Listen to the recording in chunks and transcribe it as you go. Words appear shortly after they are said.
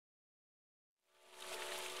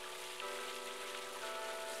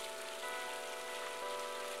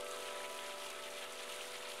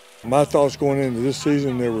My thoughts going into this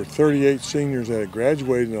season, there were 38 seniors that had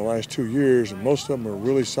graduated in the last 2 years, and most of them are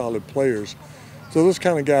really solid players. So those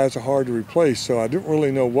kind of guys are hard to replace, so I didn't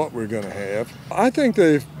really know what we're going to have. I think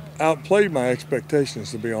they've outplayed my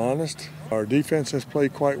expectations, to be honest. Our defense has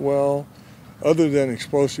played quite well, other than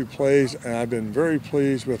explosive plays, and I've been very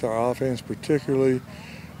pleased with our offense, particularly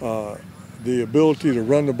the ability to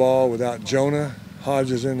run the ball without Jonah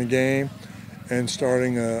Hodges in the game and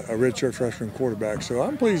starting a redshirt freshman quarterback. So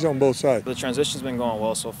I'm pleased on both sides. The transition's been going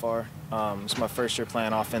well so far. It's my first year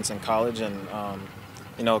playing offense in college, and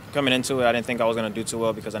you know, coming into it, I didn't think I was going to do too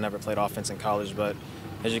well because I never played offense in college, but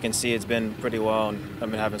as you can see, it's been pretty well, and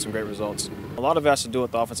I've been having some great results. A lot of it has to do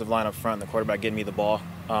with the offensive line up front and the quarterback getting me the ball.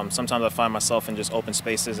 Sometimes I find myself in just open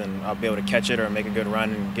spaces, and I'll be able to catch it or make a good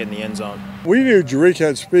run and get in the end zone. We knew Jereke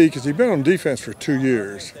had speed because he'd been on defense for 2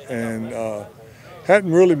 years and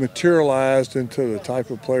hadn't really materialized into the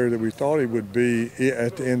type of player that we thought he would be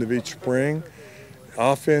at the end of each spring.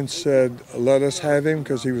 Offense said, let us have him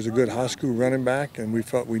because he was a good high school running back, and we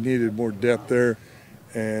felt we needed more depth there.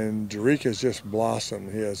 And Jereke has just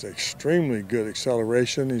blossomed. He has extremely good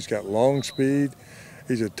acceleration. He's got long speed.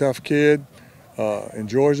 He's a tough kid,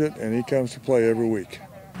 enjoys it, and he comes to play every week.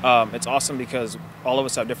 It's awesome because all of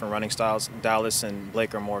us have different running styles. Dallas and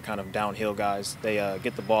Blake are more kind of downhill guys. They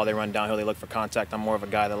get the ball, they run downhill, they look for contact. I'm more of a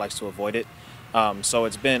guy that likes to avoid it. So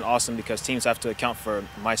it's been awesome because teams have to account for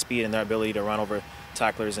my speed and their ability to run over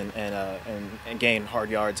tacklers and gain hard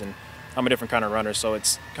yards. And I'm a different kind of runner, so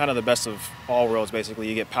it's kind of the best of all worlds, basically.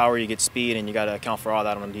 You get power, you get speed, and you got to account for all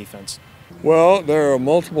that on defense. Well, there are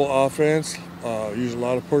multiple offense, use a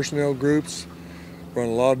lot of personnel groups, run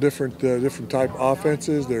a lot of different type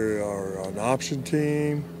offenses. They are an option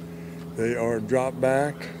team. They are drop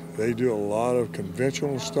back. They do a lot of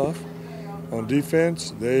conventional stuff. On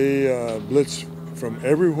defense, they blitz from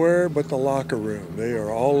everywhere but the locker room. They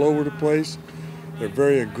are all over the place. They're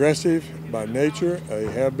very aggressive by nature. They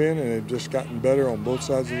have been, and they've just gotten better on both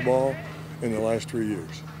sides of the ball in the last 3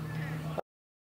 years.